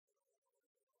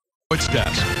Sports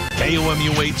Desk,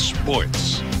 KOMU8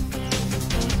 Sports.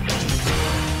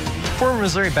 Former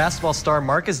Missouri basketball star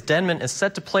Marcus Denman is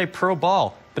set to play pro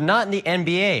ball, but not in the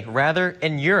NBA, rather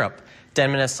in Europe.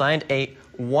 Denman has signed a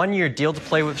one-year deal to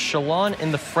play with Chalon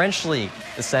in the French League.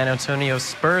 The San Antonio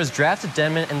Spurs drafted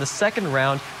Denman in the second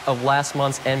round of last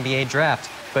month's NBA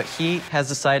draft, but he has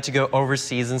decided to go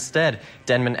overseas instead.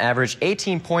 Denman averaged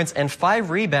 18 points and 5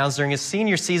 rebounds during his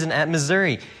senior season at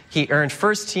Missouri. He earned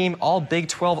first-team All-Big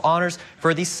 12 honors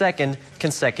for the second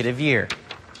consecutive year.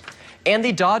 And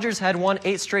the Dodgers had won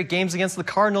 8 straight games against the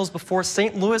Cardinals before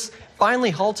St. Louis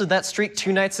finally halted that streak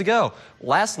 2 nights ago.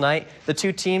 Last night, the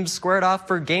two teams squared off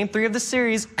for Game 3 of the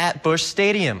series at Busch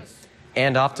Stadium.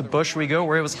 And off to Busch we go,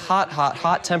 where it was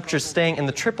hot temperatures staying in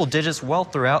the triple digits well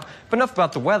throughout. But enough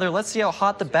about the weather, let's see how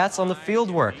hot the bats on the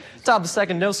field were. Top of the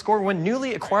second, no score when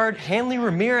newly acquired Hanley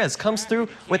Ramirez comes through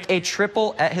with a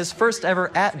triple at his first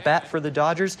ever at-bat for the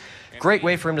Dodgers. Great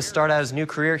way for him to start out his new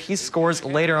career. He scores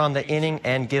later on the inning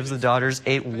and gives the Dodgers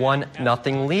a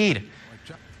 1-0 lead.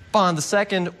 On the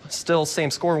second, still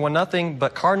same score, 1-0,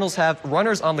 but Cardinals have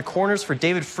runners on the corners for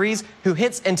David Freese, who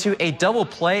hits into a double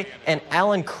play, and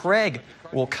Alan Craig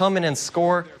will come in and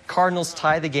score. Cardinals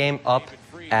tie the game up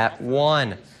at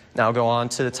 1. Now go on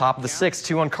to the top of the 6th,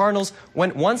 2-1 Cardinals,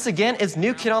 when once again it's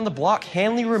new kid on the block,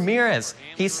 Hanley Ramirez.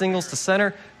 He singles to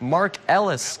center. Mark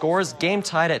Ellis scores, game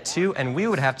tied at 2, and we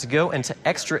would have to go into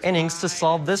extra innings to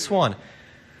solve this one.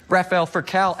 Rafael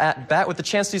Furcal at bat with the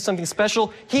chance to do something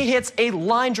special. He hits a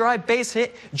line drive base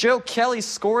hit. Joe Kelly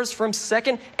scores from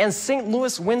second, and St.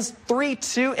 Louis wins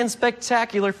 3-2 in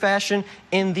spectacular fashion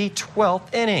in the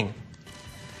 12th inning.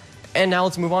 And now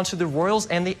let's move on to the Royals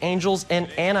and the Angels in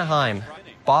Anaheim.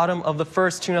 Bottom of the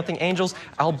first, 2-0 Angels.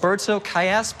 Alberto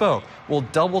Callaspo will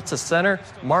double to center.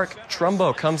 Mark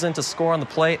Trumbo comes in to score on the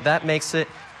play. That makes it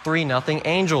 3-0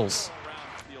 Angels.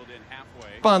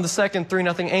 On the second,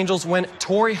 3-0 Angels when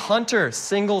Torrey Hunter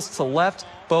singles to left.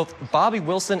 Both Bobby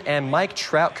Wilson and Mike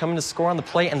Trout coming to score on the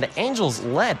play, and the Angels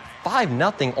led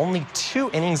 5-0 only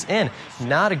 2 innings in.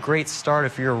 Not a great start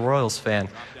if you're a Royals fan.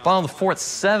 Bottom of the fourth,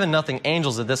 7-0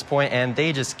 Angels at this point, and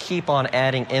they just keep on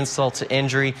adding insult to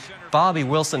injury. Bobby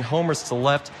Wilson homers to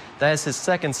left. That is his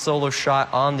second solo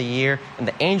shot on the year, and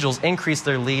the Angels increase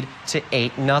their lead to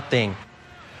 8-0.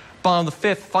 On the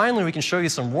 5th, finally we can show you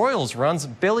some Royals runs.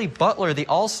 Billy Butler, the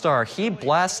All-Star, he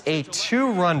blasts a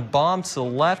 2-run bomb to the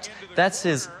left. That's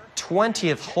his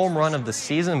 20th home run of the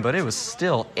season, but it was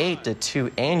still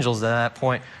 8-2 Angels at that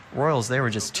point. Royals, they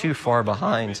were just too far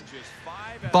behind.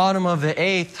 Bottom of the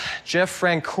 8th, Jeff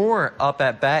Francoeur up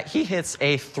at bat. He hits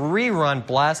a 3-run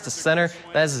blast to center.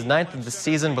 That is his 9th of the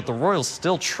season, but the Royals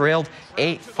still trailed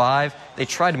 8-5. They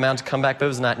tried to mount a comeback, but it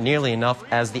was not nearly enough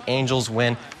as the Angels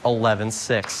win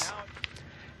 11-6.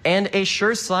 And a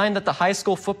sure sign that the high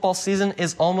school football season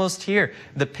is almost here.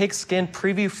 The Pigskin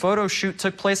preview photo shoot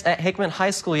took place at Hickman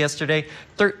High School yesterday.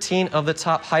 13 of the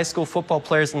top high school football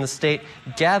players in the state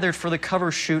gathered for the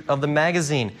cover shoot of the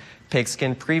magazine.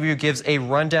 Pigskin Preview gives a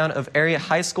rundown of area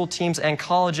high school teams and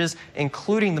colleges,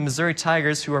 including the Missouri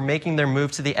Tigers, who are making their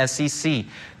move to the SEC.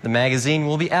 The magazine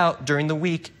will be out during the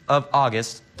week of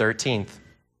August 13th.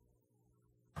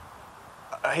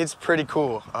 It's pretty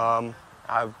cool.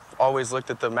 I've always looked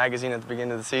at the magazine at the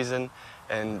beginning of the season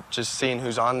and just seeing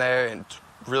who's on there, and it's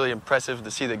really impressive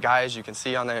to see the guys you can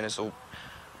see on there, and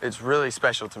it's really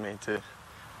special to me to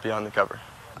be on the cover.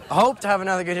 I hope to have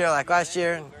another good year like last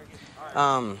year.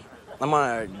 I'm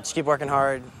going to just keep working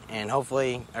hard, and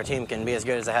hopefully our team can be as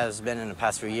good as it has been in the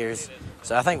past few years.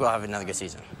 So I think we'll have another good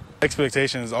season.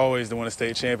 Expectation is always to win a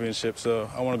state championship, so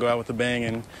I want to go out with a bang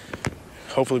and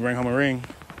hopefully bring home a ring.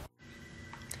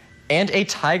 And a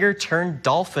Tiger turned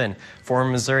Dolphin.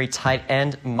 Former Missouri tight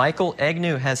end Michael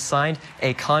Egnew has signed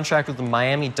a contract with the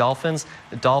Miami Dolphins.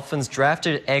 The Dolphins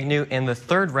drafted Egnew in the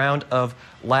 3rd round of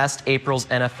last April's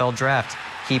NFL draft.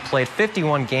 He played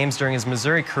 51 games during his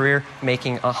Missouri career,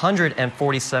 making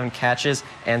 147 catches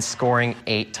and scoring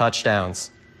 8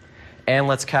 touchdowns. And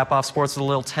let's cap off sports with a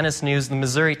little tennis news. The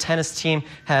Missouri tennis team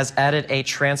has added a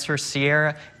transfer.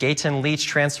 Sierra Gayton Leach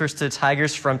transfers to the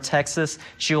Tigers from Texas.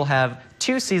 She will have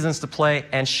 2 seasons to play,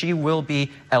 and she will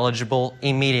be eligible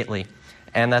immediately.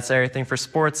 And that's everything for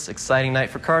sports. Exciting night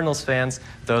for Cardinals fans.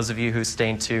 Those of you who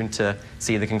stay tuned to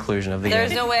see the conclusion of the game.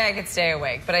 There's no way I could stay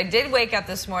awake, but I did wake up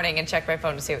this morning and check my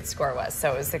phone to see what the score was.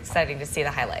 So it was exciting to see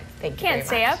the highlight. Thank you very much. Can't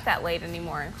stay up that late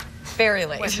anymore. Very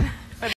late.